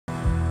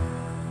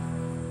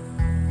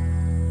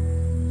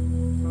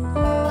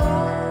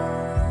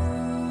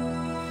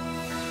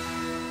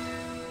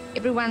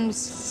everyone was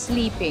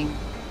sleeping.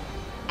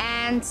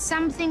 And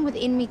something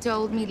within me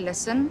told me,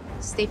 listen,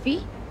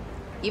 Steffi,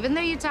 even though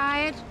you're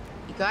tired,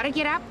 you gotta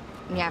get up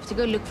and you have to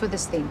go look for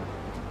this thing.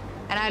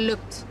 And I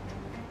looked,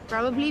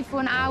 probably for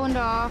an hour and a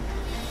half.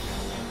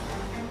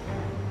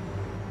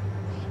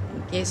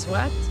 And guess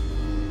what?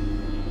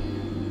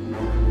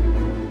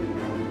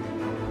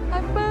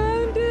 I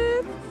found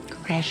it.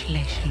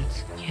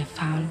 Congratulations, you have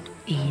found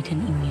the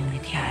hidden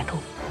immunity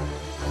idol.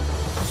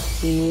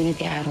 The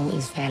immunity idol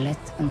is valid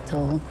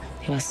until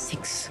there are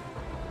 6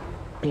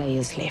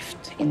 players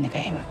left in the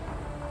game.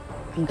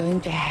 I'm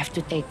going to have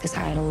to take this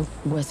idol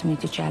with me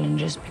to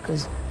challenges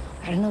because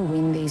I don't know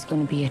when there's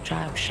going to be a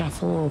tribe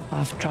shuffle or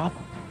buff drop.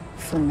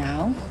 For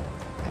now,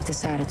 I've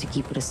decided to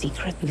keep it a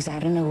secret because I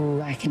don't know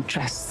who I can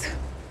trust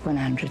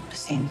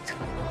 100%.